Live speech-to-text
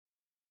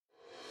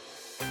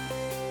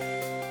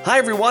Hi,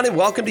 everyone, and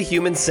welcome to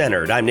Human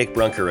Centered. I'm Nick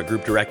Brunker, a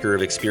Group Director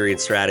of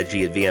Experience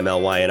Strategy at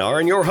VMLY&R,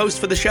 and your host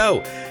for the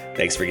show.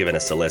 Thanks for giving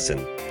us a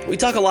listen. We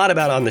talk a lot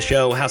about on the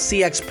show how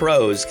CX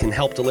pros can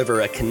help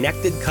deliver a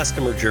connected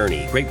customer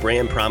journey, great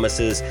brand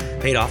promises,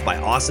 paid off by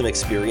awesome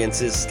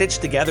experiences, stitched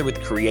together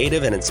with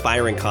creative and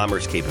inspiring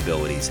commerce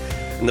capabilities.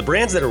 And the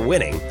brands that are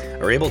winning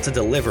are able to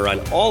deliver on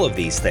all of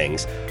these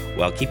things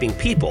while keeping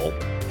people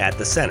at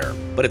the center.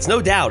 But it's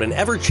no doubt an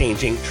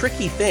ever-changing,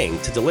 tricky thing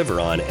to deliver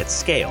on at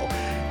scale.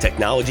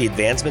 Technology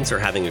advancements are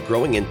having a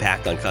growing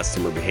impact on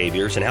customer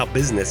behaviors and how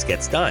business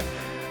gets done.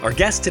 Our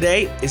guest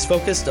today is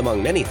focused,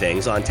 among many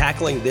things, on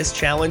tackling this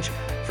challenge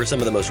for some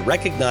of the most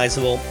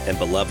recognizable and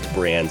beloved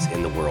brands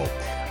in the world.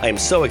 I am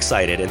so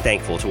excited and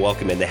thankful to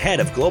welcome in the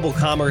head of global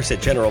commerce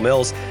at General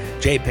Mills,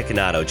 Jay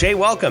Picconato. Jay,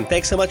 welcome.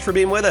 Thanks so much for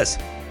being with us.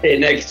 Hey,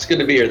 Nick. It's good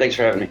to be here. Thanks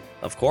for having me.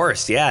 Of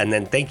course, yeah. And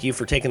then thank you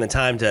for taking the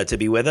time to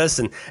be with us.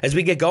 And as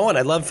we get going,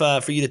 I'd love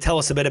for you to tell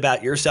us a bit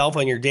about yourself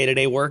and your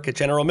day-to-day work at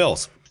General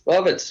Mills.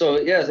 Love it. So,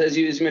 yeah, as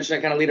you mentioned,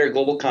 I kind of lead our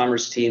global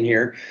commerce team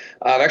here.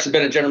 I've actually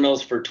been at General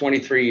Mills for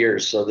 23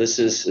 years. So this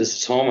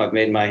is home. I've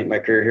made my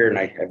career here, and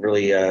I've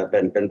really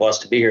been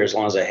blessed to be here as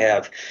long as I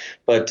have.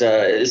 But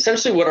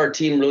essentially what our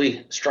team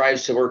really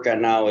strives to work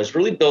on now is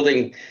really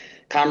building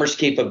commerce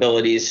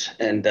capabilities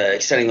and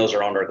extending those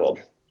around our globe.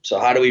 So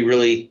how do we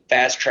really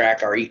fast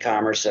track our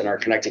e-commerce and our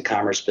connected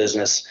commerce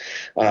business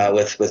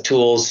with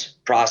tools,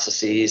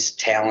 processes,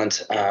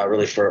 talent,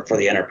 really for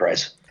the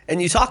enterprise?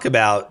 And you talk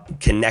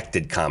about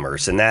connected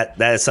commerce, and that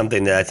is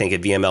something that I think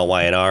at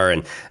VMLY&R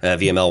and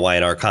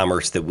VMLY&R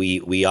Commerce that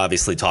we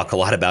obviously talk a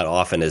lot about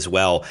often as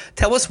well.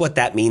 Tell us what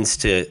that means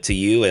to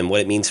you and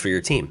what it means for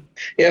your team.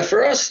 Yeah,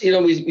 for us,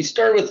 we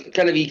start with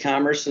kind of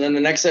e-commerce, and then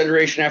the next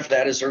iteration after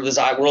that is sort of this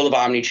world of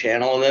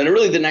omni-channel, and then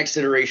really the next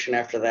iteration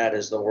after that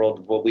is the world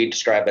of what we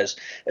describe as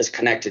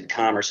connected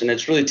commerce, and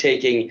it's really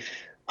taking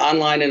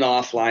online and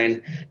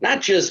offline, not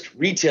just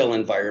retail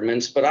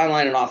environments, but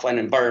online and offline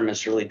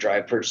environments to really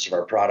drive purchase of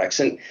our products.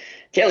 And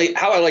Kelly,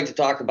 how I like to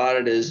talk about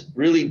it is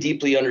really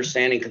deeply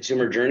understanding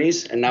consumer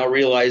journeys and now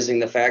realizing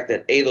the fact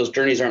that A, those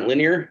journeys aren't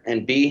linear,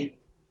 and B,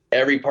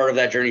 every part of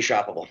that journey is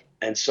shoppable.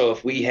 And so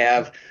if we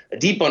have a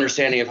deep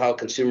understanding of how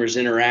consumers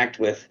interact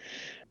with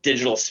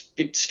digital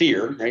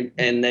sphere, right?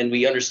 And then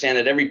we understand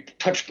that every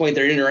touch point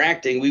they're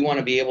interacting, we want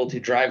to be able to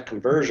drive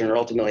conversion or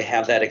ultimately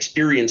have that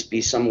experience be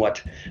somewhat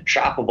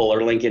shoppable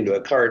or link into a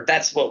cart.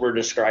 That's what we're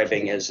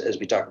describing as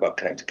we talk about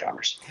connected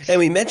commerce. And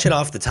we mentioned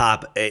off the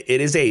top,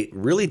 it is a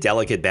really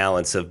delicate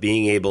balance of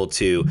being able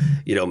to,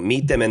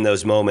 meet them in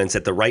those moments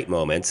at the right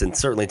moments. And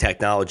certainly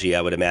technology,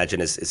 I would imagine,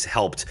 has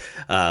helped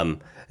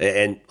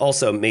and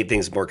also made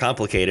things more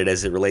complicated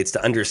as it relates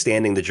to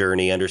understanding the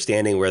journey,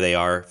 understanding where they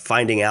are,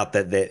 finding out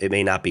that it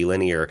may not be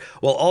linear,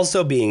 while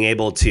also being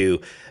able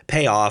to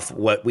pay off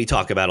what we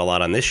talk about a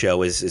lot on this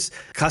show is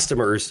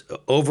customers'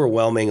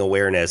 overwhelming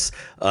awareness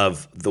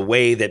of the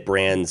way that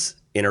brands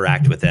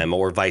interact with them,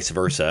 or vice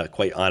versa.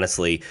 Quite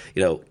honestly,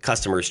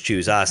 customers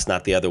choose us,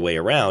 not the other way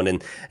around.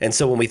 And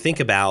so when we think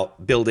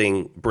about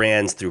building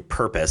brands through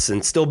purpose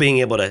and still being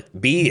able to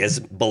be as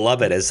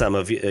beloved as some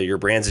of your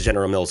brands at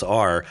General Mills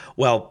are,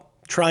 well,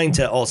 trying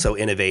to also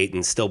innovate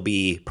and still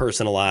be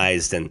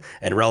personalized and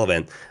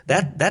relevant,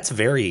 that's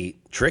very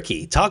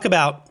tricky. Talk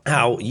about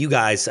how you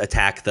guys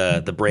attack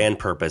the brand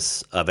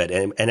purpose of it.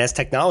 And as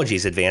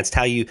technology's advanced,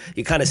 how you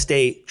kind of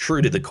stay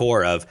true to the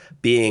core of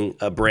being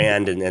a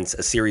brand and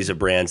a series of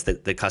brands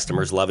that the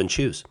customers love and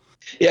choose.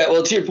 Yeah,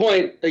 well, to your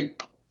point,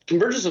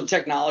 convergence of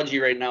technology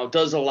right now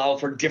does allow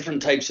for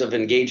different types of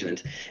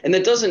engagement. And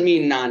that doesn't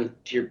mean to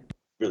your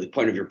really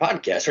point of your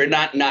podcast, right?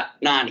 Not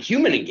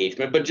non-human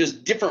engagement, but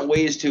just different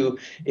ways to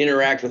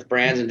interact with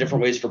brands and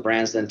different ways for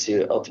brands then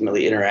to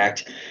ultimately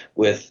interact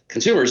with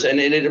consumers. And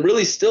it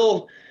really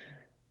still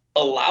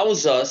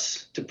allows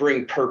us to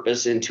bring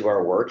purpose into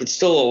our work. It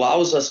still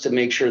allows us to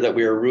make sure that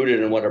we are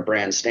rooted in what a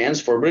brand stands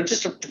for, but it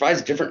just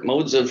provides different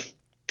modes of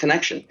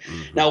connection.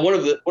 Mm-hmm. Now, one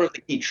of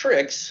the key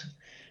tricks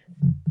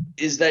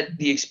is that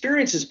the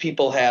experiences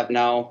people have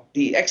now,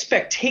 the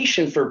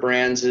expectation for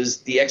brands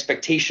is the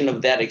expectation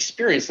of that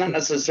experience, not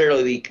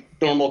necessarily the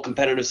normal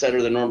competitive set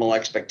or the normal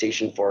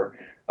expectation for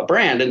a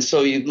brand. And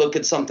so you look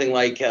at something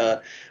like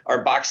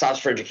our Box Ops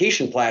for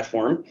Education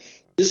platform.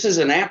 This is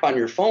an app on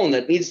your phone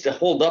that needs to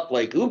hold up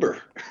like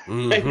Uber.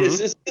 Mm-hmm. Right?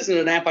 This isn't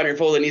an app on your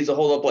phone that needs to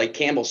hold up like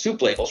Campbell's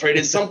soup labels, right?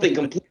 It's something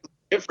completely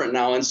different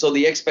now. And so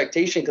the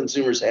expectation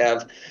consumers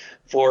have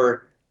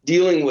for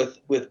dealing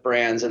with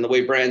brands and the way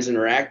brands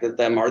interact with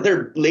them are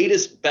their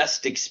latest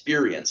best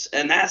experience.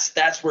 And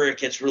that's where it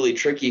gets really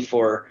tricky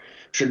for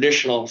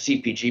traditional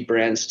CPG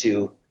brands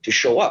to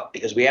show up,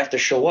 because we have to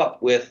show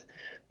up with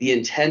the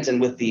intent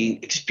and with the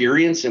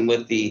experience and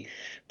with the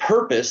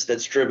purpose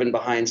that's driven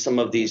behind some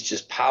of these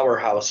just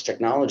powerhouse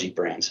technology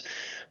brands.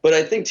 But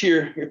I think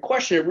to your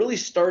question, it really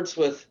starts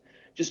with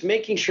just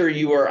making sure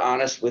you are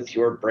honest with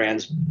your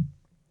brand's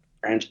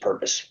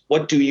purpose.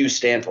 What do you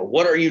stand for?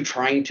 What are you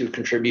trying to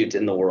contribute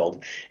in the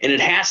world? And it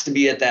has to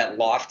be at that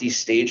lofty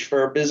stage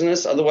for a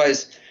business.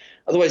 Otherwise,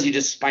 Otherwise, you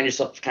just find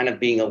yourself kind of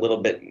being a little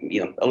bit,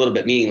 a little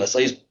bit meaningless.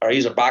 I'll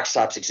use a box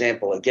tops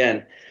example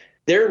again.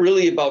 They're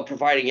really about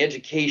providing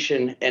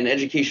education and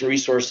education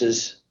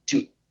resources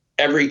to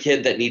every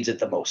kid that needs it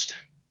the most.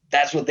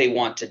 That's what they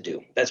want to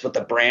do. That's what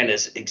the brand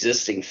is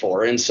existing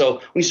for. And so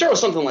when you start with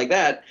something like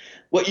that,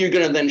 what you're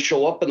going to then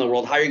show up in the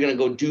world, how you're going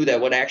to go do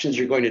that, what actions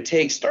you're going to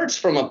take starts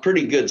from a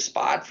pretty good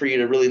spot for you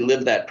to really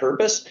live that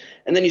purpose.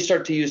 And then you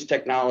start to use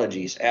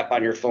technologies, app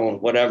on your phone,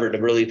 whatever, to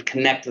really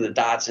connect the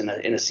dots in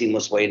a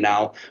seamless way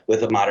now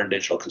with a modern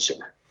digital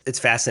consumer. It's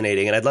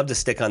fascinating. And I'd love to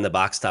stick on the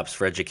box tops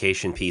for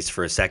education piece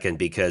for a second,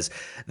 because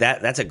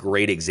that's a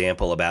great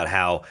example about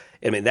how,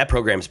 I mean, that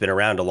program's been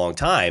around a long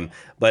time,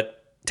 but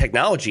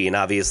technology and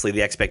obviously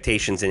the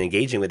expectations and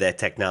engaging with that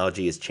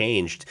technology has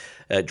changed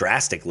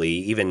drastically.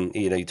 Even,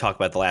 you talk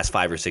about the last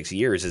 5 or 6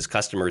 years as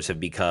customers have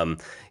become,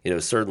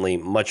 certainly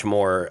much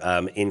more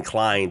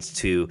inclined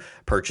to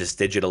purchase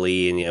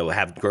digitally and,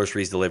 have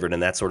groceries delivered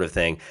and that sort of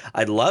thing.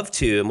 I'd love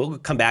to, and we'll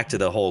come back to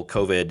the whole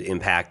COVID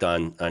impact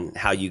on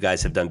how you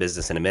guys have done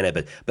business in a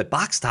minute, but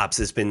Box Tops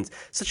has been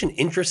such an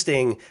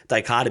interesting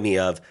dichotomy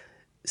of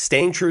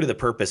staying true to the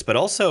purpose, but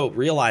also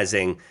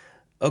realizing,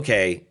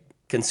 okay,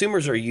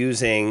 consumers are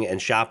using and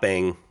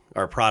shopping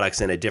our products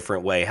in a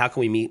different way. How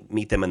can we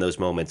meet them in those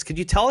moments? Could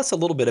you tell us a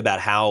little bit about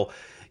how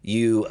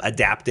you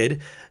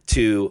adapted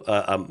to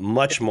a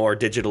much more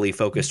digitally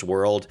focused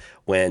world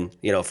when,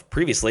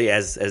 previously,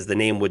 as the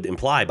name would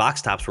imply,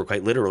 box tops were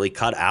quite literally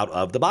cut out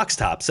of the box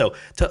top. So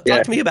talk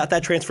to me about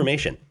that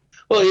transformation.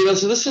 Well,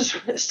 so this is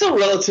still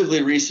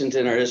relatively recent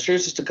in our history.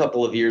 It's just a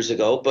couple of years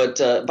ago, but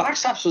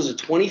Box Tops was a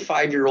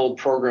 25-year-old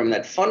program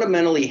that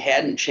fundamentally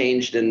hadn't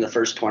changed in the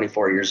first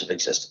 24 years of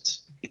existence.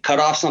 You cut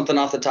off something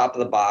off the top of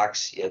the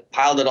box, you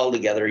piled it all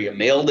together, you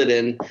mailed it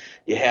in.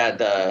 You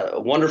had a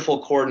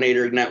wonderful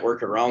coordinator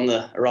network around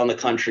the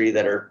country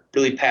that are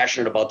really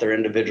passionate about their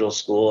individual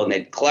school, and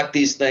they'd collect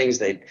these things,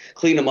 they'd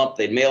clean them up,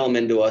 they'd mail them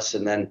into us,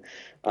 and then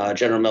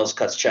General Mills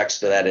cuts checks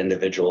to that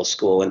individual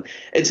school. And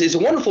it's a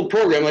wonderful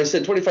program. Like I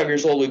said, 25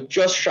 years old, we're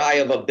just shy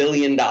of $1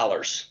 billion.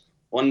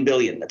 $1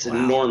 billion. That's wow.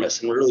 Enormous.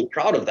 And we're really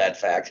proud of that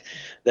fact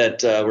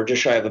that we're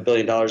just shy of $1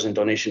 billion in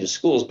donation to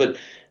schools. But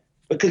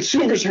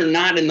consumers are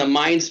not in the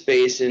mind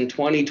space in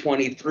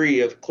 2023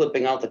 of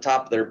clipping out the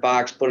top of their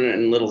box, putting it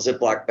in little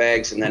Ziploc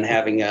bags, and then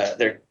having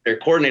their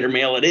coordinator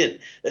mail it in.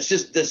 That's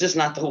just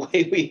not the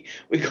way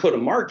we go to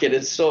market.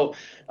 And so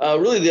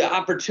really the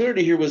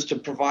opportunity here was to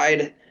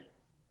provide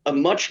a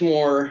much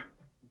more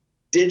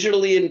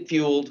digitally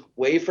fueled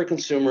way for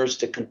consumers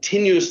to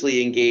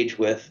continuously engage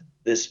with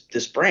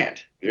this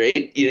brand,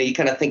 right? You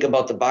kind of think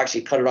about the box,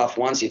 you cut it off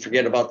once, you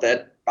forget about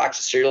that box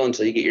of cereal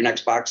until you get your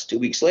next box 2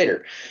 weeks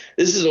later.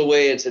 This is a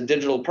way, it's a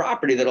digital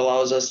property that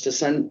allows us to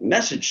send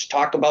message,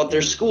 talk about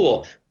their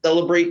school,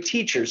 celebrate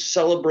teachers,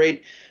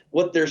 celebrate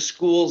what their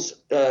school's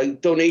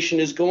donation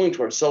is going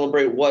towards,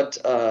 celebrate what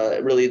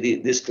really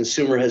this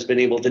consumer has been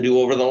able to do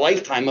over the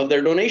lifetime of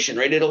their donation,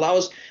 right? It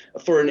allows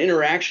for an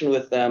interaction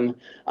with them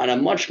on a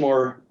much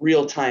more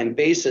real-time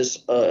basis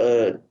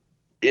in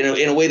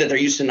a way that they're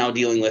used to now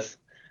dealing with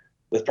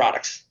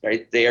products,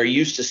 right? They are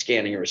used to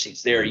scanning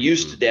receipts. They are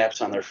used to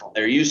apps on their phone.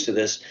 They're used to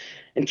this.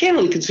 And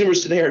candidly,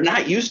 consumers today are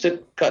not used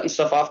to cutting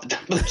stuff off the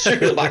top of the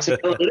cereal box and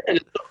filling it in.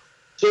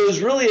 So it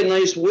was really a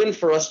nice win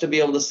for us to be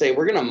able to say,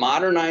 we're going to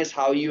modernize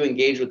how you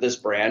engage with this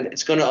brand.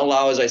 It's going to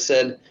allow, as I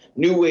said,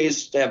 new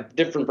ways to have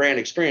different brand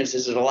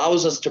experiences. It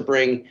allows us to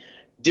bring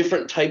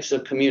different types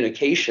of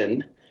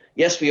communication.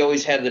 Yes, we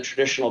always had the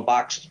traditional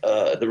box,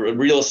 the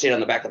real estate on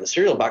the back of the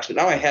cereal box, but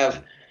now I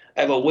have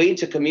a way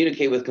to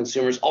communicate with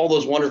consumers all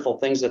those wonderful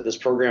things that this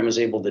program is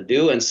able to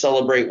do and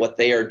celebrate what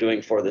they are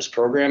doing for this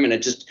program. And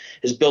it just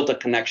has built a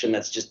connection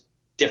that's just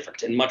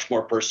different and much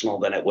more personal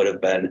than it would have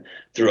been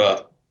through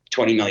a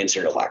 20 million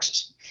cereal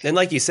boxes. And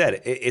like you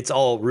said, it's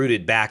all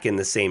rooted back in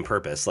the same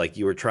purpose. Like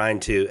you were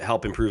trying to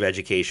help improve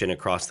education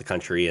across the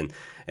country,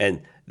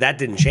 and that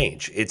didn't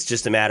change. It's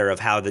just a matter of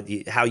how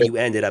you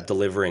ended up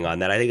delivering on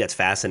that. I think that's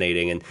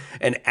fascinating.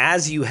 And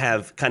as you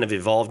have kind of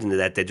evolved into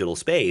that digital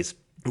space,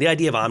 the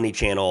idea of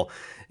omnichannel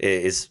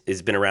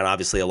has been around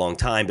obviously a long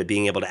time, but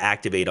being able to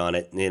activate on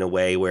it in a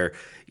way where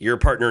you're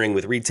partnering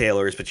with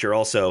retailers, but you're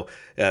also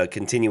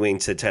continuing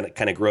to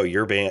kind of grow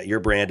your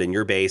brand and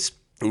your base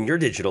in your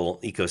digital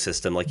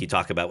ecosystem, like you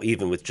talk about,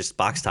 even with just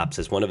box tops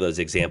as one of those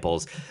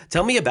examples.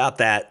 Tell me about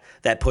that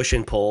push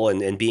and pull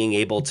and being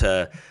able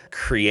to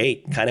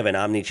create kind of an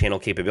omni-channel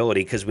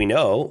capability, because we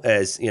know,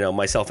 as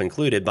myself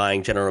included,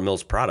 buying General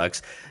Mills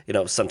products,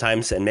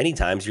 sometimes and many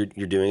times you're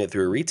doing it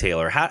through a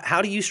retailer.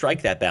 How do you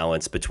strike that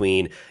balance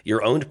between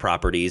your owned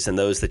properties and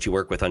those that you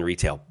work with on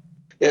retail?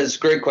 Yeah, it's a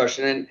great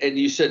question. And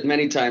you said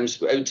many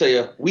times, I would tell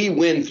you, we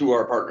win through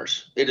our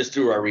partners. It is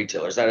through our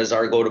retailers. That is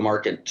our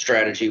go-to-market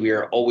strategy. We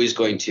are always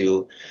going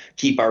to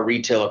keep our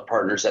retailer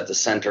partners at the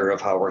center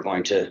of how we're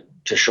going to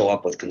show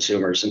up with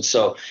consumers. And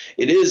so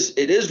it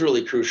is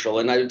really crucial.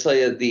 And I would tell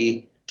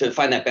you to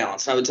find that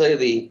balance. And I would tell you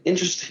the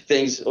interesting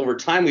things over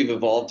time we've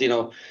evolved.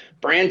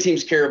 Brand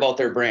teams care about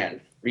their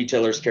brand.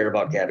 retailers care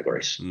about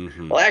categories.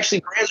 Mm-hmm. Well,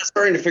 actually, brands are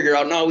starting to figure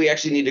out, no, we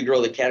actually need to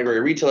grow the category.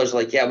 Retailers are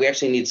like, yeah, we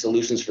actually need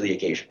solutions for the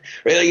occasion,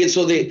 right? Like, and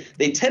so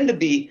they tend to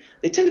be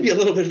a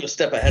little bit of a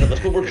step ahead of us,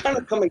 but we're kind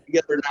of coming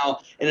together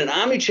now. And an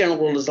omni-channel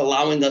world is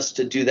allowing us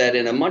to do that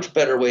in a much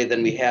better way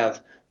than we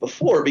have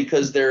before,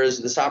 because there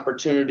is this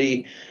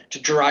opportunity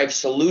to drive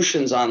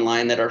solutions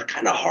online that are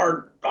kind of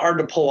hard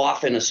to pull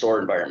off in a store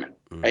environment,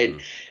 right? Mm-hmm.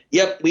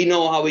 Yep, we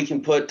know how we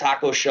can put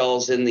taco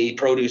shells in the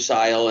produce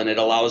aisle, and it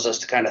allows us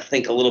to kind of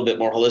think a little bit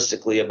more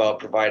holistically about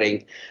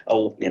providing a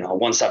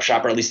one-stop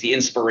shop, or at least the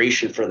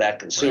inspiration for that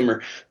consumer.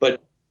 Right.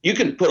 But you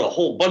can put a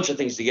whole bunch of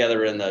things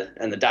together in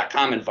the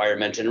 .com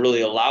environment and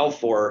really allow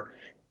for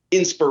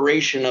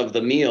inspiration of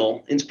the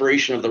meal,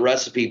 inspiration of the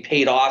recipe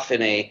paid off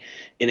in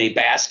a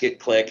basket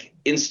click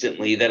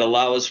instantly, that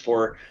allows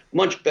for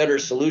much better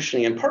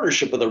solutioning and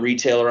partnership with a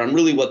retailer on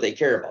really what they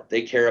care about.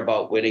 They care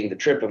about winning the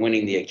trip and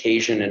winning the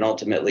occasion, and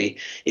ultimately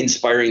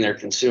inspiring their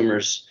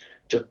consumers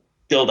to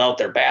build out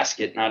their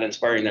basket, not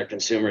inspiring their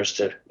consumers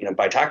to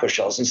buy taco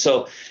shells. And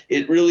so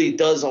it really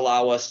does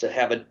allow us to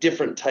have a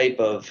different type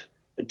of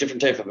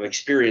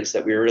experience,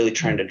 that we're really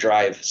trying to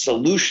drive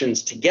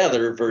solutions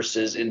together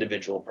versus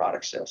individual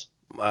product sales.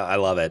 I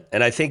love it.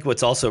 And I think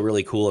what's also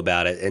really cool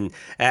about it, and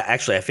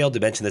actually I failed to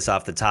mention this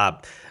off the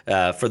top,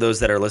 for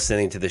those that are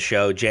listening to the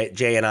show,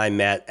 Jay and I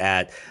met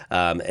at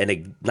an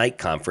Ignite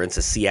conference,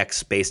 a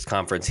CX-based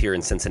conference here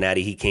in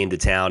Cincinnati. He came to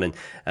town,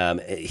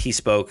 and he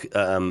spoke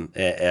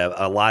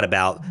a lot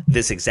about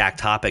this exact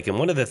topic. And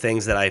one of the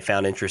things that I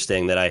found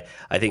interesting that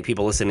I think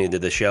people listening to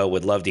the show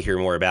would love to hear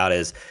more about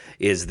is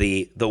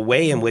the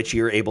way in which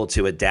you're able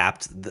to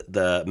adapt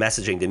the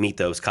messaging to meet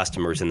those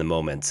customers in the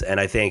moments. And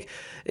I think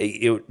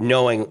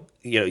knowing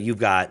you've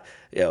got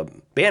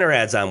banner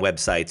ads on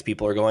websites,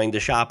 people are going to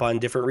shop on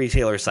different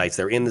retailer sites,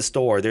 they're in the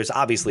store, there's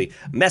obviously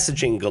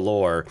messaging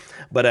galore,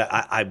 but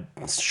I'm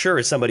sure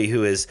as somebody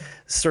who is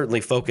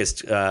certainly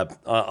focused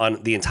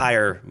on the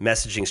entire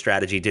messaging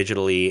strategy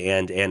digitally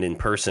and in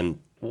person,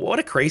 what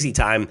a crazy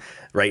time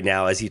right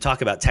now as you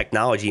talk about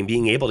technology and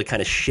being able to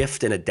kind of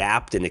shift and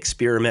adapt and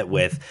experiment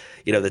with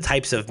the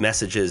types of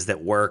messages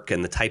that work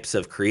and the types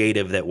of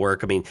creative that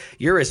work. I mean,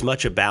 you're as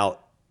much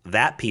about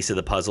that piece of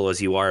the puzzle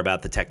as you are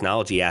about the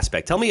technology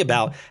aspect. Tell me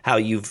about how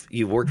you've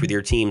worked with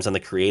your teams on the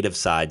creative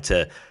side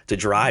to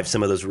drive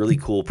some of those really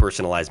cool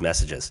personalized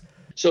messages.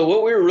 So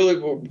what we're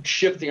really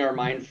shifting our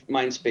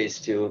mind space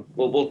to,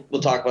 we'll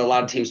talk about, a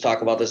lot of teams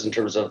talk about this in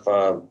terms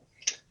of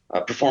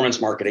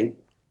performance marketing,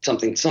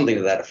 something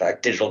to that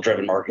effect, digital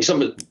driven marketing.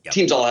 Some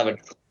teams all have a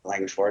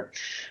language for it,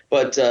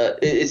 but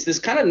it's this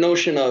kind of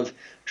notion of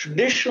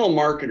traditional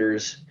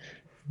marketers.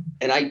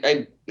 And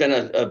I've been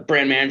a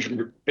brand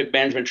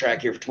management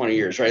track here for 20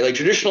 years, right? Like,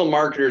 traditional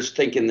marketers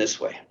think in this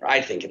way, or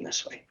I think in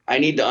this way. I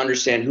need to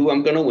understand who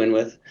I'm going to win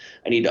with.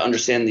 I need to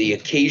understand the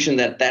occasion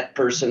that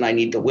person I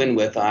need to win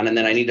with on, and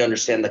then I need to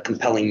understand the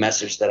compelling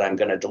message that I'm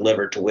going to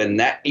deliver to win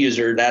that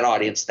user, that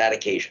audience, that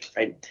occasion,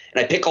 right?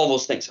 And I pick all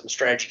those things. I'm a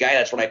strategy guy.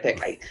 That's what I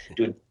pick. I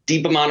do a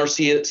deep amount of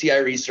CI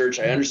research.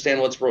 I understand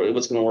what's going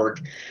to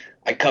work.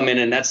 I come in,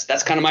 and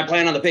that's kind of my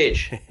plan on the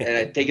page, and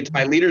I take it to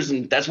my leaders,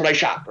 and that's what I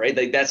shop, right?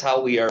 Like, that's how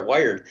we are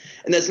wired.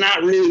 And that's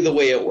not really the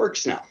way it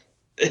works now,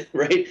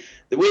 right?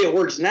 The way it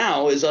works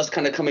now is us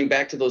kind of coming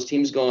back to those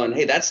teams going,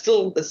 hey, that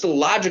still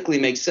logically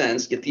makes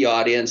sense. Get the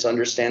audience,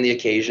 understand the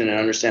occasion, and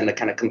understand the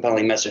kind of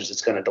compelling message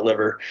that's going to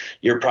deliver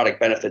your product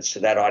benefits to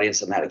that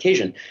audience and that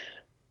occasion.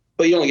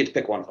 But you only get to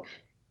pick one of them.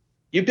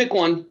 You pick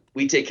one,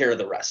 we take care of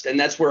the rest. And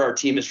that's where our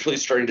team is really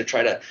starting to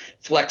try to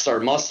flex our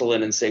muscle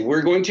in and say,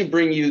 we're going to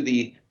bring you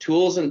the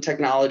tools and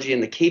technology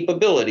and the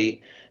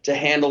capability to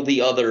handle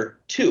the other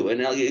two. And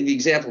the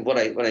example of what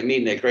I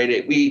mean, Nick,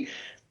 right? We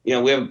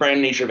have a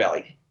brand, Nature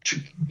Valley.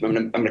 I'm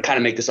going to kind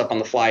of make this up on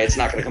the fly. It's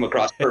not going to come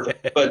across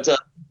perfect. But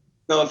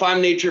if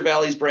I'm Nature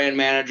Valley's brand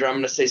manager, I'm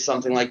going to say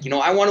something like,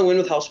 I want to win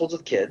with households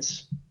with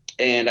kids.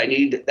 And I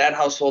need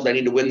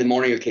to win the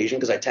morning occasion,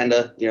 because I tend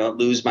to,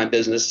 lose my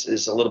business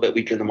is a little bit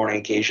weaker in the morning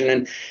occasion.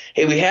 And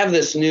hey, we have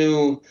this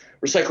new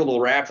recyclable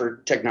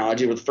wrapper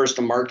technology. We're the first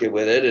to market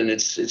with it. And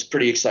it's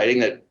pretty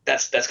exciting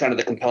that's kind of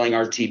the compelling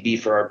RTB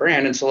for our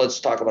brand. And so let's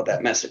talk about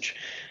that message.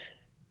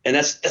 And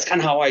that's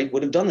kind of how I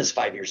would have done this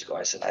 5 years ago.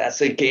 I said, that's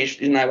the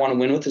occasion I want to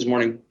win with is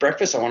morning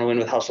breakfast. I want to win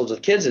with households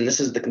with kids. And this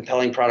is the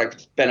compelling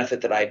product benefit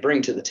that I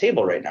bring to the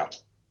table right now.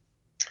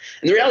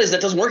 And the reality is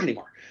that doesn't work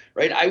anymore.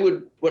 Right.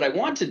 What I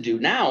want to do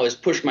now is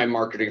push my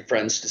marketing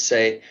friends to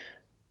say,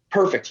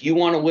 perfect. You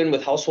want to win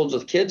with households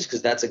with kids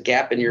because that's a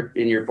gap in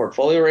your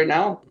portfolio right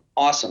now.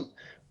 Awesome.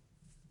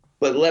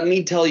 But let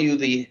me tell you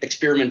the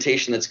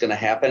experimentation that's going to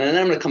happen. And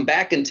then I'm going to come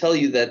back and tell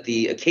you that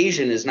the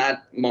occasion is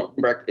not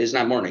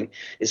morning.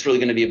 It's really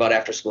going to be about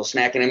after school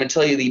snacking. I'm going to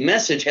tell you the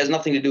message has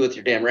nothing to do with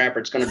your damn wrapper.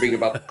 It's going to bring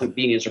about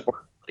convenience or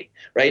portability.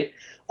 Right.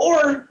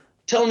 Or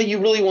tell me you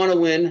really want to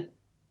win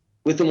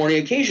with the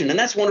morning occasion. And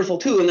that's wonderful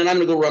too. And then I'm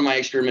going to go run my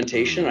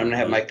experimentation. I'm going to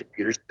have my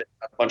computer spit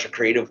out a bunch of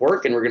creative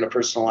work, and we're going to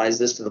personalize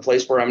this to the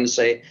place where I'm going to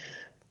say,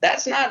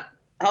 that's not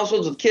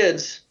households with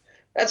kids,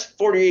 that's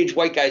 40-age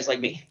white guys like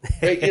me,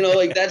 right? You know,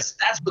 like that's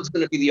what's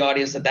going to be the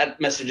audience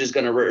that message is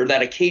going to, or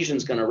that occasion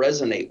is going to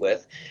resonate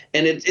with.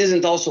 And it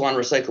isn't also on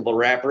recyclable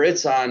wrapper.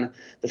 It's on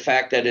the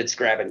fact that it's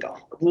grab and go,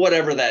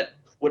 whatever that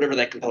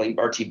compelling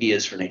RTB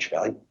is for Nature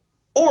Valley.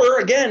 Or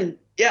again,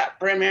 yeah,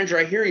 brand manager,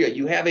 I hear you.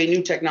 You have a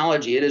new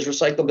technology. It is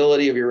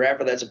recyclability of your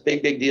wrapper. That's a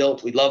big, big deal.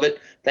 We love it.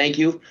 Thank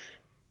you.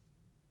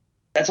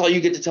 That's all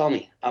you get to tell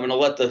me. I'm going to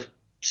let the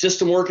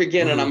system work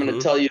again, and I'm going to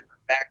tell you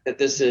the fact that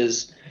this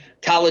is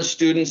college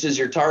students is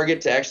your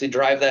target to actually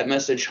drive that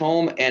message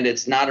home, and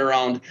it's not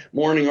around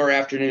morning or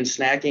afternoon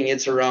snacking.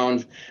 It's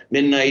around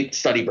midnight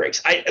study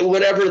breaks.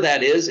 Whatever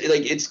that is,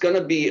 like it's going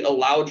to be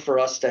allowed for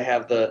us to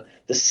have the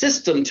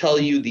system tell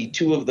you the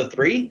two of the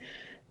three,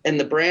 and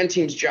the brand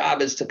team's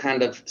job is to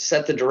kind of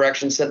set the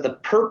direction, set the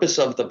purpose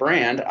of the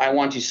brand. I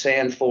want to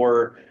stand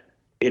for,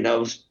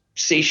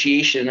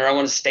 satiation, or I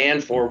want to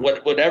stand for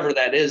whatever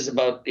that is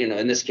about,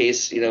 in this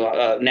case,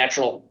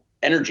 natural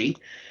energy.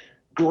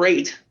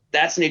 Great.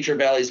 That's Nature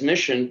Valley's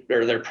mission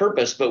or their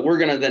purpose, but we're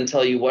going to then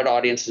tell you what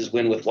audiences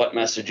win with what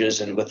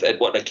messages and with at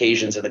what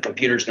occasions, and the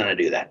computer's going to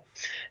do that.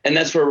 And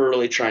that's where we're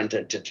really trying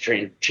to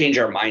change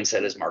our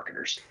mindset as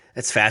marketers.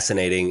 That's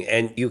fascinating.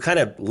 And you kind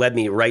of led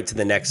me right to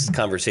the next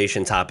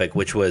conversation topic,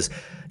 which was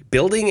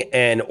building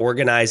and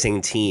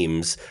organizing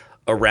teams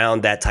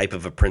around that type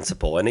of a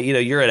principle. And,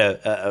 you're at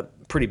a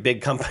pretty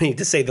big company,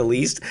 to say the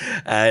least,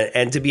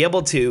 and to be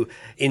able to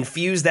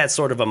infuse that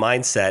sort of a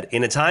mindset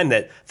in a time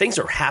that things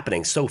are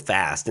happening so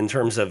fast in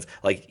terms of,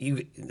 like,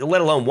 you, let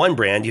alone one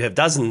brand, you have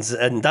dozens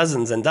and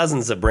dozens and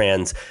dozens of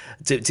brands,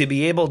 to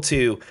be able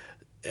to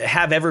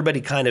have everybody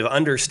kind of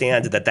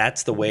understand that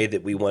that's the way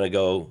that we want to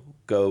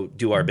go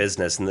do our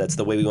business, and that's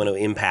the way we want to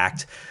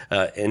impact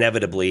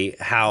inevitably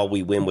how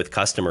we win with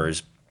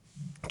customers.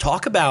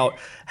 Talk about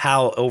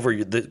how over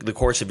the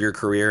course of your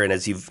career, and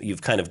as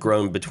you've kind of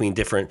grown between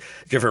different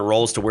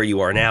roles to where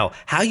you are now,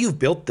 how you've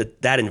built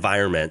that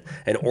environment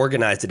and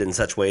organized it in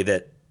such a way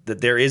that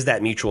there is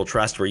that mutual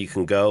trust where you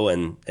can go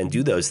and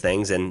do those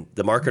things, and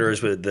the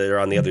marketers that are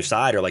on the other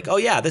side are like, oh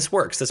yeah, this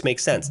works, this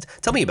makes sense.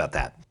 Tell me about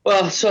that.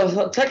 Well, so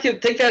I'll take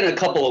that in a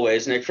couple of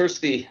ways, Nick.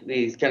 First, the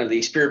kind of the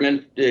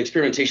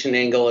experimentation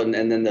angle, and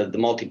then the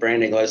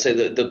multi-brand angle. I'd say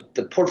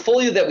the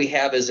portfolio that we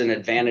have is an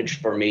advantage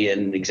for me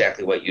in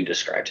exactly what you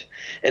described.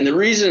 And the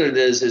reason it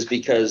is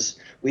because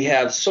we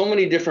have so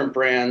many different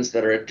brands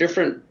that are at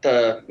different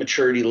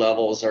maturity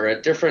levels, or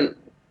at different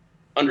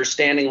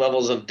understanding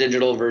levels of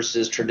digital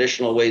versus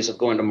traditional ways of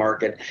going to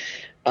market.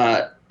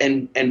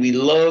 And we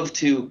love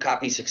to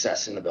copy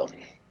success in the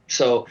building.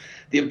 So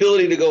the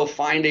ability to go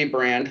find a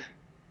brand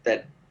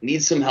that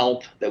needs some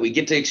help, that we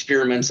get to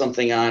experiment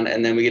something on,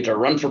 and then we get to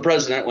run for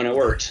president when it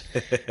works,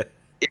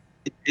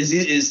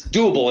 is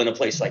doable in a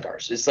place like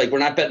ours. It's like we're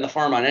not betting the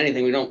farm on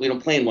anything. We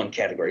don't play in one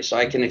category. So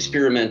I can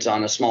experiment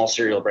on a small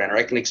cereal brand, or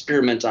I can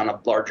experiment on a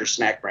larger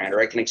snack brand, or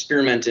I can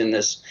experiment in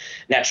this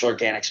natural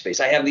organic space.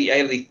 I have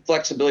the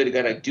flexibility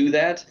to kind of do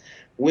that,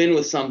 win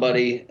with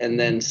somebody, and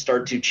then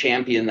start to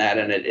champion that,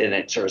 and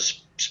it sort of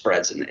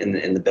spreads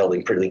in the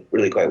building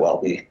really quite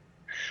well. We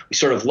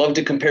sort of love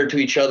to compare to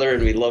each other,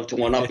 and we love to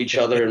one up each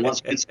other. And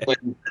once it's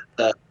win,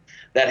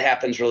 that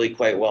happens really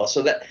quite well.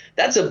 So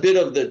that's a bit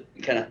of the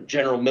kind of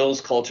General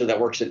Mills culture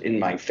that works in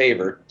my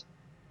favor.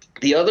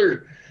 The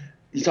other,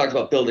 you talked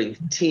about building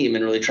team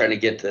and really trying to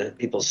get the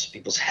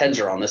people's heads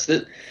around this.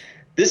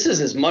 This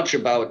is as much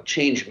about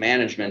change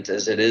management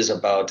as it is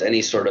about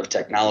any sort of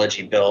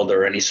technology build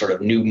or any sort of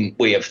new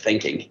way of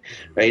thinking,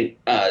 right?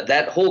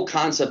 That whole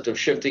concept of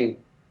shifting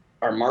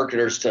our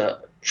marketers to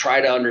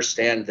try to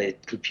understand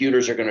that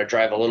computers are going to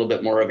drive a little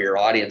bit more of your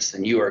audience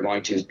than you are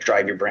going to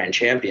drive your brand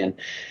champion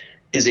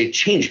is a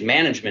change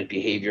management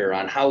behavior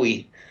on how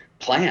we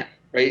plan,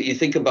 right? You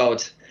think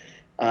about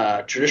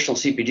traditional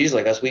CPGs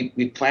like us, we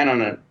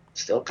plan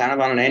still kind of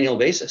on an annual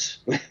basis.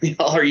 We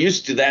all are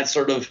used to that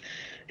sort of,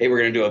 hey, we're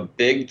going to do a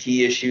big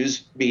key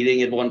issues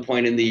meeting at one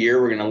point in the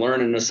year. We're going to learn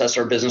and assess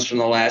our business from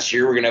the last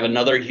year. We're going to have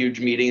another huge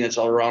meeting that's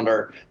all around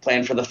our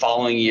plan for the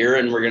following year.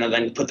 And we're going to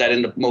then put that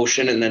into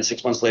motion. And then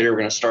 6 months later, we're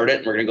going to start it,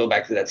 and we're going to go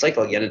back through that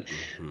cycle again.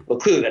 And well,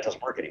 clearly that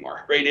doesn't work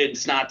anymore, right?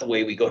 It's not the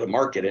way we go to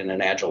market in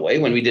an agile way.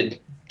 When we did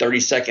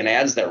 30-second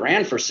ads that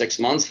ran for 6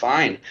 months,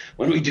 fine.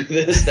 When we do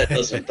this, that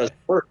doesn't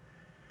work.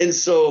 And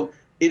so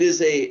it is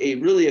a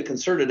really a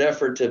concerted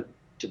effort to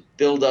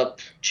build up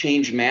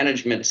change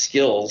management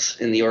skills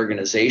in the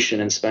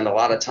organization, and spend a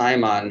lot of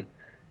time on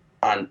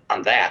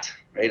that,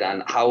 right?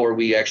 On how are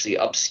we actually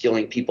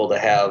upskilling people to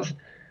have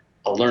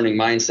a learning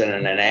mindset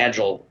and an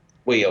agile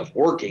way of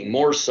working,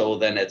 more so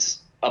than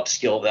it's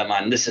upskill them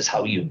on this is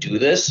how you do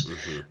this.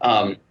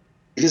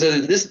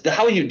 Because the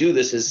how you do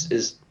this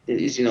is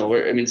it's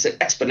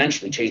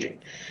exponentially changing.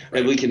 Right.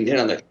 And we can hit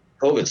on the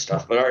COVID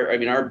stuff, but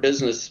our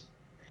business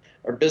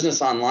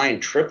online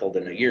tripled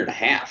in a year and a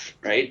half,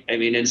 right?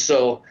 And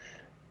so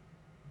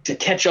to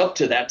catch up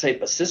to that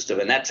type of system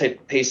and that type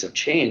of pace of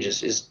change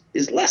is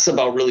is less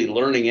about really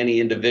learning any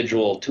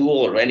individual tool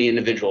or any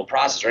individual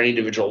process or any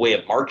individual way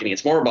of marketing.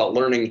 It's more about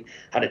learning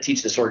how to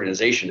teach this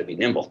organization to be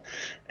nimble.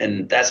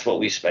 And that's what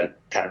we spent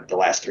kind of the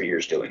last 3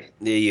 years doing.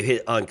 Yeah, you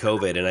hit on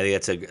COVID, and I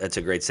think that's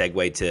a great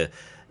segue to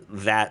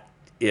that,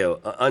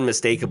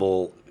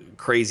 unmistakable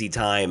crazy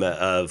time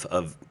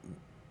of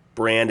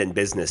brand and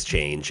business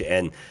change.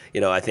 And,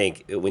 I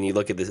think when you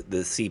look at the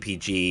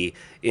CPG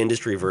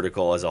industry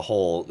vertical as a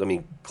whole, I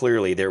mean,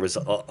 clearly there was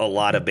a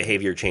lot of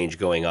behavior change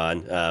going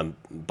on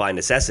by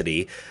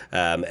necessity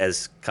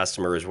as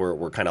customers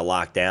were kind of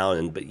locked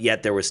down. But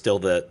yet there was still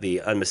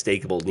the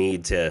unmistakable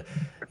need to,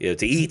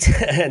 to eat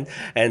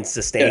and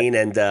sustain.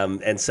 Yeah.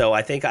 And so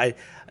I think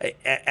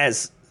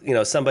as,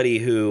 somebody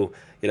who,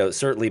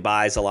 certainly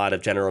buys a lot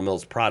of General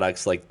Mills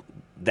products, like,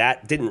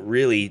 that didn't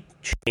really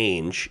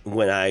change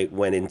when I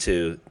went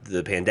into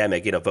the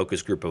pandemic,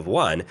 focus group of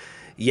one.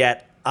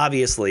 Yet,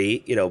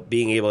 obviously,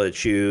 being able to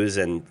choose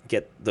and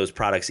get those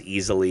products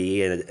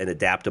easily and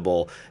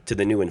adaptable to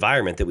the new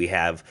environment that we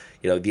have,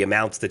 the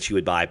amounts that you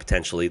would buy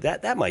potentially,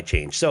 that might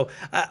change. So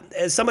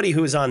as somebody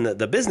who's on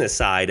the business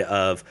side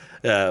of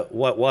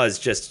what was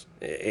just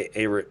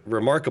a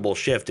remarkable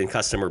shift in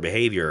customer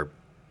behavior,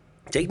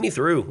 take me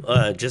through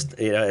just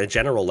at a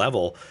general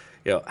level,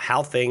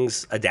 how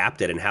things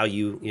adapted and how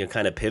you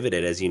kind of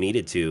pivoted as you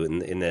needed to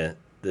in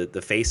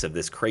the face of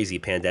this crazy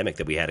pandemic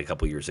that we had a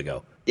couple years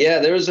ago. Yeah,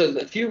 there was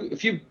a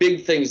few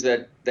big things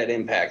that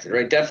impacted,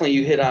 right? Definitely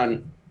you hit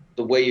on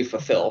the way you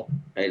fulfill,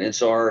 right? And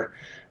so our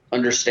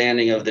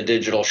understanding of the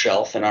digital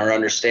shelf and our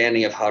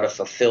understanding of how to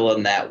fulfill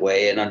in that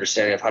way and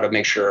understanding of how to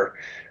make sure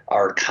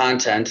our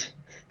content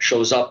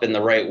shows up in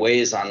the right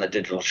ways on the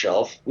digital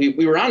shelf.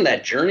 We were on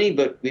that journey,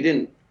 but we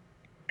didn't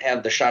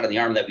have the shot in the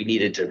arm that we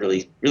needed to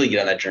really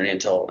get on that journey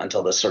until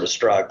this sort of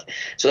struck.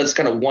 So that's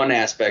kind of one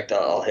aspect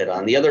I'll hit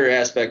on. The other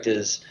aspect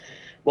is,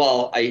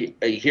 well, I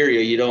hear you.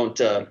 You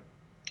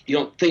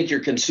don't think you're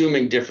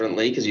consuming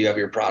differently because you have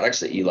your products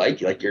that you like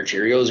your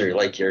Cheerios or you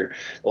like your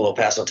Old El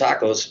Paso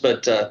tacos,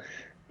 but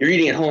you're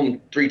eating at home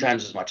 3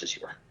 times as much as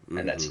you were,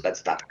 and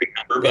that's not a big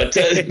number, but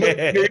you're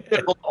eating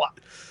at home a lot,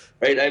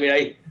 right? I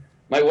mean,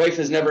 my wife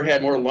has never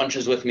had more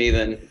lunches with me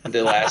than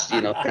the last,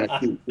 kind of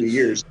 2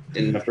 years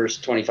in the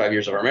first 25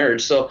 years of our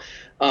marriage. So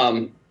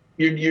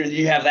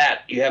you have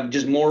that. You have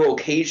just more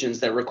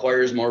occasions that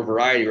requires more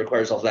variety,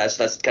 requires all that.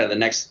 So that's kind of the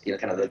next,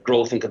 kind of the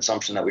growth and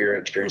consumption that we were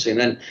experiencing.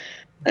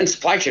 And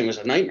supply chain was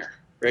a nightmare,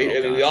 right? Oh,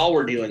 I mean, we all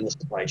were dealing with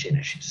supply chain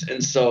issues.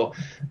 And so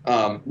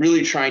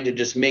really trying to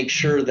just make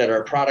sure that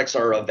our products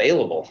are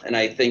available. And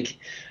I think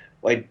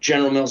why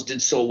General Mills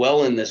did so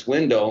well in this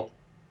window,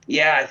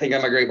 yeah, I think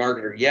I'm a great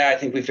marketer. Yeah, I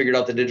think we figured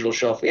out the digital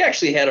shelf. We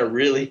actually had a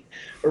really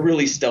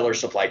stellar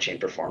supply chain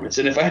performance.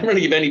 And if I'm going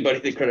to give anybody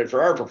the credit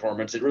for our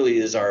performance, it really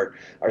is our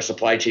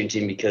supply chain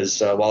team, because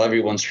while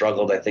everyone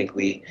struggled, I think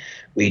we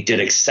did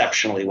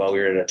exceptionally well. We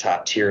were at a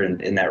top tier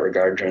in that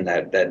regard during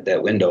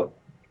that window.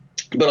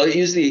 But I'll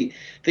use the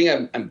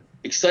thing I'm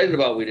excited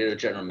about we did at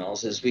General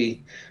Mills is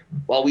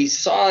while we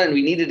saw and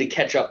we needed to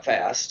catch up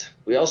fast,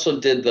 we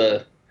also did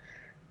the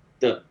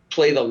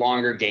play the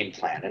longer game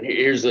plan. And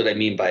here's what I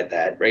mean by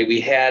that, right?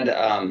 We had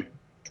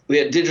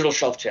digital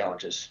shelf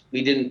challenges.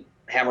 We didn't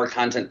have our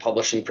content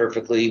publishing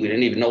perfectly. We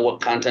didn't even know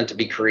what content to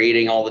be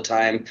creating all the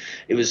time.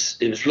 It was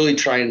really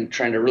trying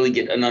to really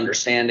get an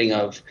understanding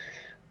of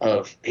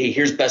hey,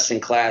 here's best in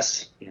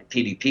class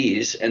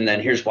PDPs, and then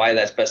here's why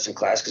that's best in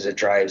class, because it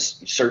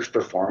drives search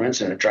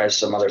performance and it drives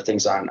some other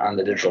things on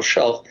the digital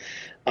shelf.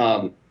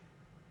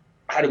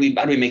 How do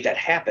we make that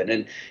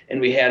happen?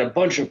 And we had a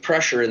bunch of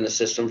pressure in the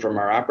system from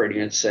our operating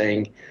unit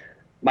saying,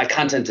 my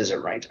content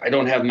isn't right. I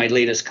don't have my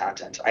latest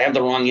content. I have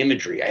the wrong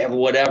imagery. I have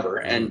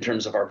whatever in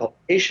terms of our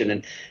publication.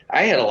 And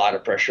I had a lot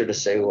of pressure to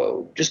say,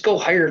 well, just go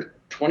hire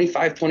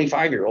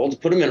 25-year-olds,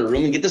 put them in a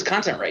room and get this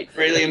content right.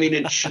 Really, I mean,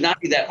 it should not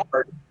be that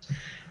hard.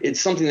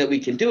 It's something that we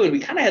can do. And we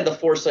kind of had the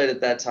foresight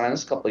at that time,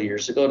 this a couple of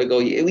years ago, to go,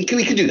 yeah, we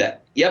can do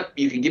that. Yep,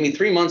 you can give me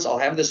 3 months, I'll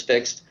have this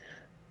fixed.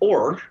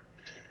 Or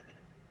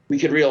we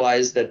could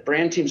realize that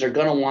brand teams are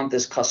going to want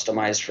this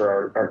customized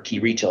for our key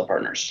retail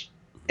partners.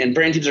 And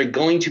brand teams are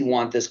going to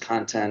want this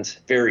content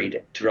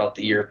varied throughout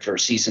the year for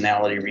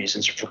seasonality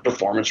reasons or for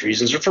performance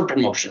reasons or for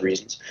promotion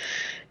reasons.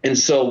 And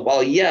so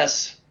while,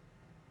 yes,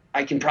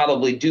 I can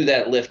probably do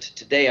that lift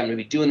today, I'm going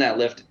to be doing that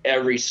lift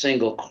every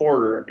single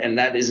quarter, and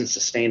that isn't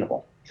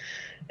sustainable.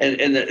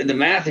 And the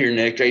math here,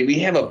 Nick, right? We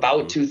have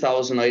about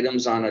 2,000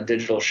 items on a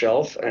digital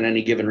shelf on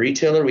any given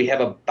retailer. We have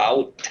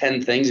about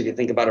 10 things. If you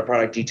think about a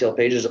product detail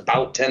page, there's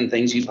about 10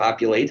 things you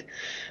populate.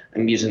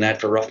 I'm using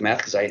that for rough math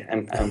because I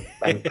have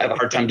a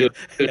hard time doing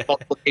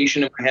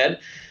multiplication in my head.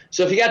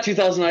 So if you got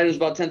 2,000 items,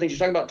 about 10 things, you're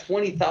talking about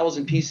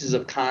 20,000 pieces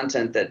of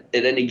content that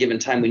at any given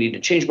time we need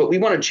to change. But we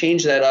want to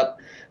change that up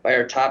by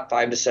our top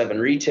 5 to 7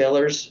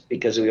 retailers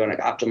because we want to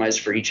optimize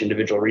for each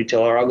individual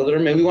retailer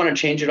algorithm. And we want to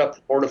change it up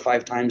 4 to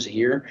 5 times a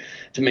year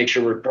to make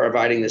sure we're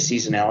providing the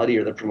seasonality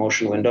or the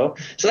promotion window.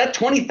 So that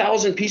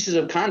 20,000 pieces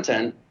of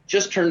content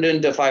just turned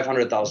into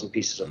 500,000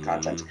 pieces of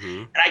content. Mm-hmm.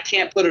 And I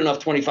can't put enough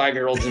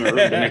 25-year-olds in a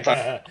room to make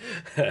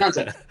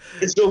content.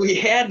 And so we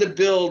had to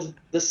build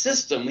the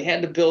system. We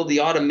had to build the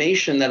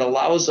automation that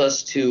allows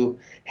us to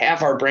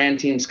have our brand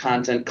team's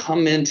content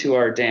come into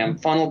our DAM,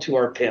 funnel to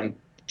our PIM,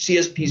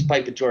 CSPs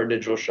pipe it to our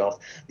digital shelf,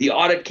 the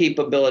audit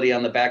capability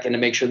on the back end to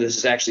make sure this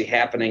is actually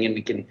happening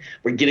and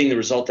we're getting the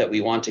result that we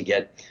want to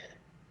get.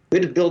 We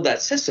had to build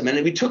that system,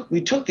 and we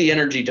took the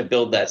energy to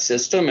build that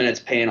system, and it's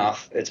paying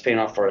off. It's paying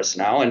off for us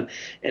now. And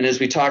as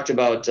we talked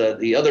about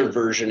the other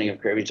versioning of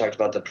Crave, we talked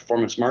about the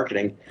performance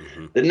marketing.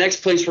 Mm-hmm. The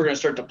next place we're going to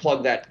start to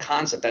plug that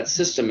concept, that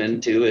system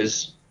into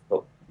is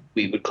what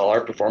we would call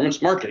our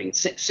performance marketing.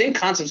 Same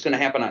concept's going to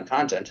happen on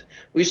content.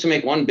 We used to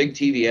make one big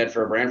TV ad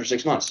for a brand for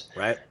 6 months.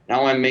 Right.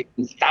 Now I'm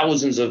making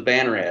thousands of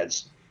banner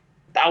ads,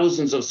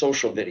 thousands of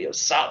social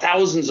videos,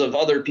 thousands of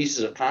other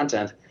pieces of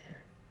content.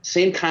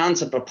 Same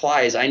concept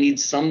applies. I need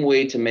some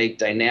way to make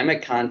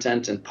dynamic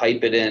content and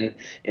pipe it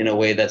in a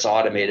way that's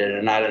automated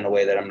and not in a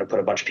way that I'm going to put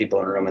a bunch of people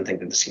in a room and think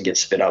that this can get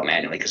spit out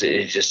manually because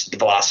the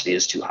velocity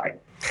is too high.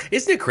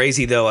 Isn't it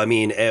crazy though? I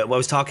mean, I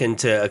was talking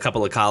to a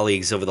couple of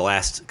colleagues over the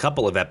last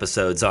couple of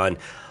episodes on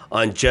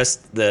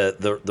just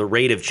the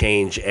rate of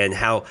change and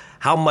how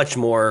much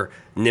more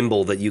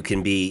nimble that you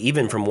can be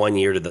even from 1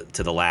 year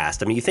to the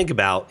last. I mean, you think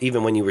about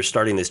even when you were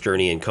starting this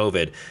journey in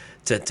COVID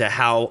to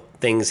how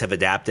things have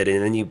adapted,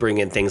 and then you bring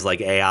in things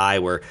like AI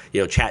where,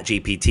 Chat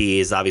GPT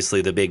is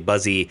obviously the big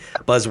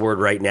buzzword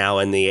right now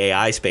in the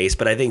AI space.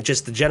 But I think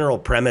just the general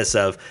premise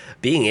of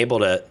being able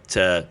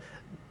to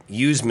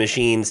use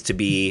machines to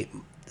be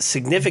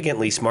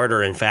significantly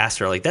smarter and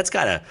faster, like that's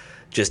got to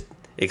just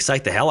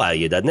excite the hell out of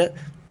you, doesn't it?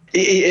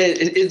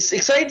 It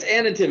excites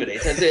and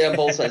intimidates. I'd say on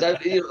both sides.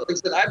 Like I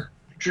said, I'm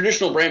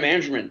traditional brand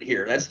management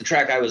here. That's the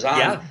track I was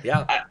on.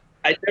 Yeah.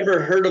 I'd never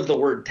heard of the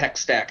word tech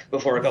stack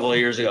before a couple of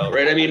years ago,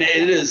 right? I mean,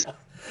 it is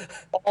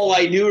all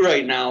I knew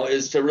right now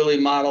is to really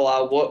model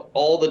out what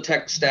all the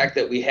tech stack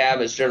that we have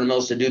as General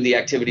Mills to do the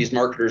activities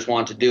marketers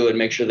want to do and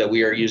make sure that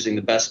we are using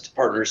the best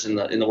partners in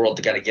the world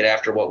to kind of get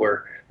after what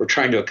we're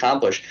trying to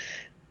accomplish.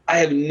 I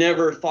have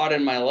never thought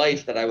in my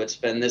life that I would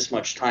spend this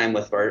much time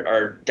with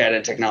our data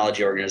and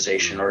technology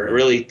organization or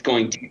really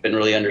going deep and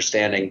really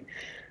understanding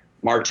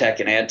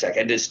MarTech and AdTech.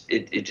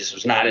 It just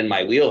was not in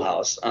my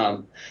wheelhouse.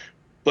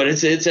 But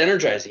it's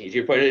energizing. To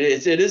your point,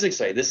 it is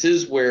exciting. This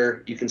is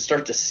where you can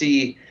start to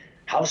see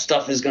how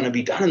stuff is going to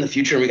be done in the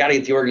future. And we got to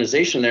get the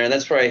organization there. And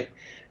that's where I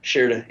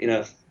shared,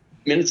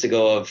 minutes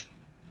ago of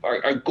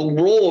our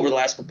role over the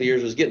last couple of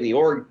years was getting the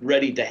org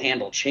ready to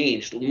handle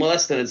change.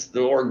 Less than it's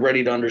the org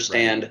ready to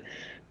understand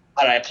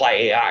how to apply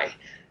AI.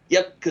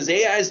 Yep, because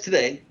AI is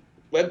today,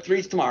 Web3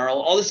 is tomorrow.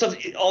 All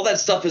that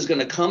stuff is going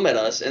to come at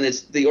us, and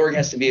the org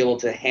has to be able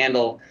to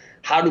handle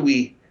how do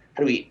we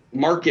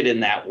market in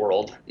that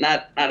world,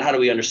 not how do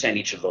we understand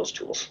each of those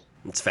tools.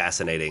 It's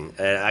fascinating.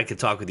 I could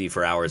talk with you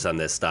for hours on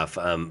this stuff.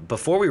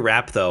 Before we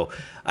wrap, though,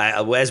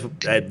 as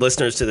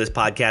listeners to this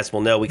podcast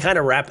will know, we kind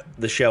of wrap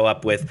the show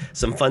up with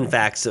some fun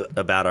facts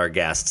about our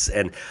guests.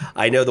 And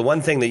I know the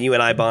one thing that you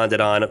and I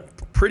bonded on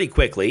pretty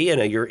quickly.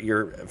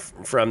 You're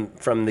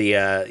from the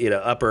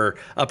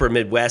upper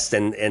Midwest,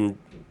 and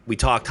we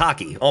talked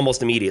hockey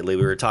almost immediately.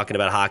 We were talking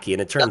about hockey,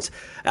 and it turns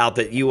out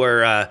that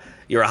you're a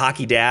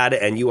hockey dad,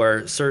 and you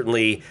are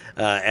certainly,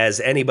 as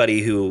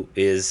anybody who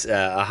is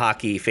a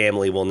hockey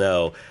family will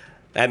know,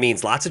 that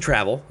means lots of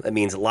travel. That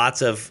means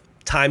lots of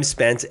time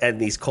spent at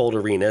these cold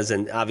arenas,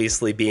 and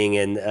obviously being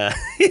in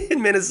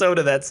in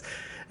Minnesota, that's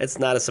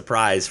not a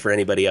surprise for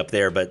anybody up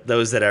there. But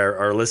those that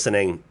are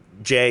listening,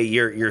 Jay,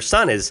 your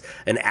son is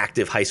an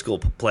active high school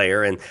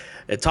player, and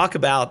talk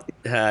about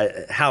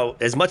how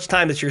as much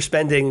time that you're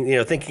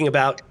spending, thinking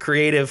about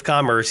creative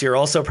commerce, you're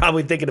also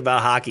probably thinking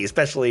about hockey,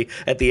 especially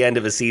at the end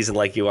of a season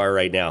like you are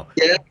right now.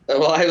 Yeah,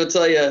 well, I will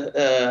tell you,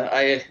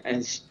 I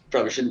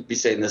probably shouldn't be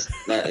saying this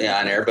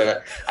on air,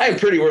 but I am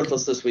pretty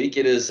worthless this week.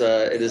 It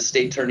is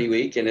state tourney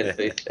week, and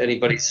if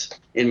anybody's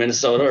in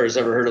Minnesota or has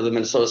ever heard of the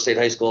Minnesota State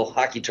High School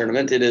hockey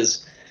tournament,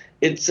 it's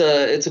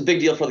a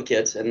big deal for the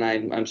kids, and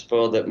I'm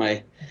spoiled that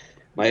my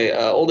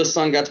oldest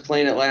son got to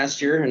play in it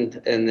last year,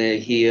 and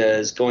he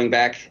is going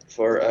back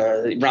for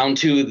round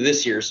 2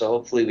 this year. So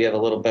hopefully we have a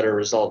little better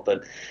result.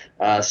 But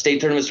state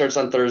tournament starts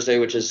on Thursday,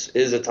 which is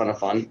a ton of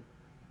fun,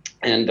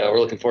 and we're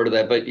looking forward to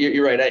that. But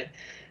you're right.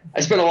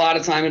 I spent a lot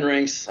of time in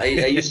rinks. I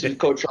used to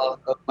coach all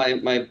of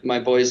my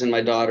boys and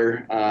my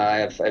daughter. I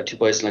have 2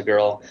 boys and a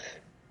girl.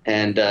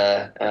 And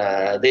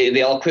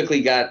they all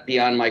quickly got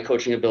beyond my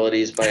coaching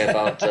abilities by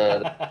about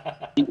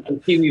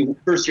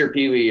first year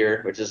Pee Wee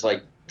year, which is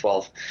like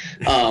 12.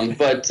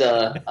 But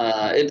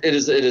it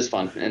is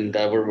fun, and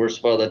we're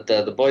spoiled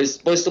that the boys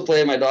still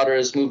play. My daughter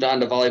has moved on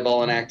to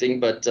volleyball and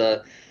acting, but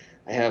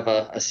I have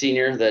a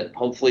senior that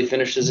hopefully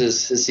finishes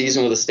his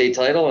season with a state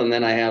title, and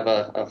then I have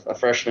a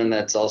freshman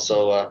that's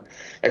also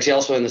actually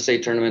also in the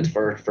state tournament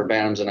for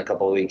Bantams in a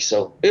couple of weeks.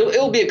 So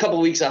it'll be a couple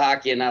of weeks of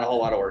hockey and not a whole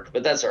lot of work,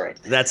 but that's all right.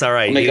 That's all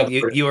right.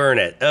 You earn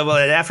it. Well,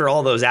 and after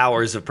all those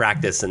hours of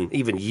practice and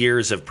even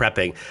years of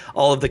prepping,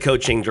 all of the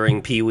coaching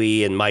during Pee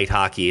Wee and Mite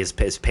hockey has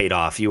paid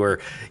off. You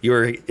were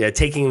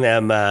taking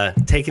them to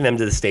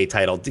the state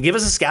title. Give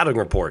us a scouting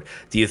report.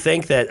 Do you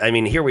think that? I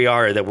mean, here we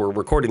are that we're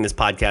recording this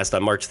podcast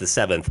on March the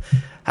 7th.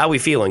 How are we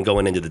feeling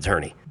going into the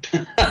tourney?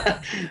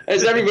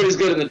 As everybody's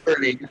good in the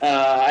tourney.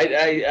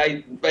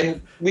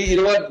 We you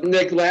know what,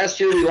 Nick? Last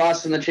year we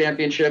lost in the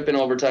championship in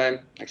overtime,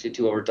 actually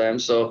 2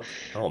 overtimes. So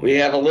we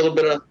have a little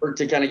bit of work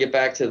to kind of get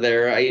back to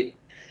there.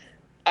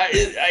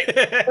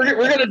 We're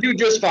going to do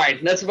just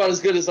fine. That's about as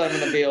good as I'm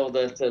going to be able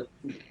to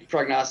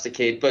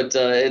prognosticate. But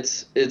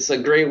it's a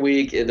great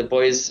week. The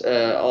boys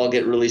all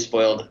get really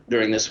spoiled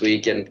during this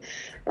week, and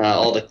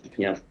all the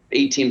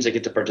 8 teams that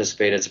get to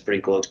participate. It's a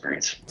pretty cool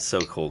experience. So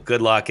cool.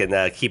 Good luck, and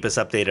keep us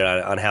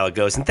updated on how it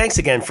goes. And thanks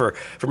again for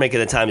making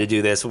the time to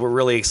do this. We're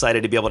really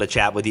excited to be able to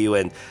chat with you,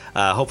 and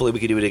hopefully we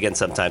can do it again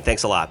sometime.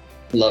 Thanks a lot.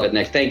 Love it,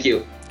 Nick. Thank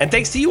you. And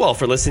thanks to you all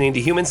for listening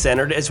to Human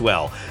Centered as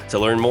well. To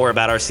learn more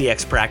about our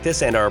CX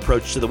practice and our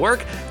approach to the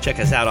work, check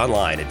us out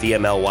online at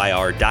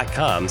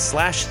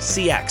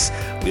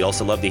vmlyr.com/CX. We'd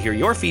also love to hear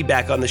your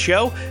feedback on the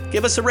show.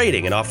 Give us a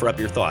rating and offer up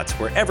your thoughts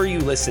wherever you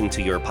listen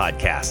to your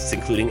podcasts,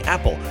 including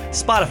Apple,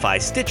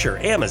 Spotify, Stitcher,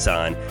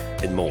 Amazon,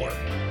 and more.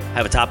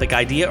 Have a topic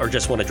idea or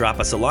just want to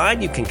drop us a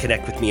line? You can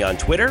connect with me on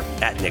Twitter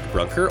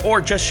 @NickBrunker or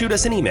just shoot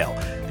us an email.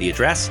 The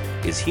address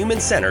is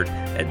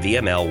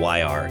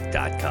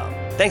humancentered@vmlyr.com.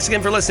 Thanks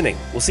again for listening.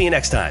 We'll see you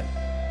next time.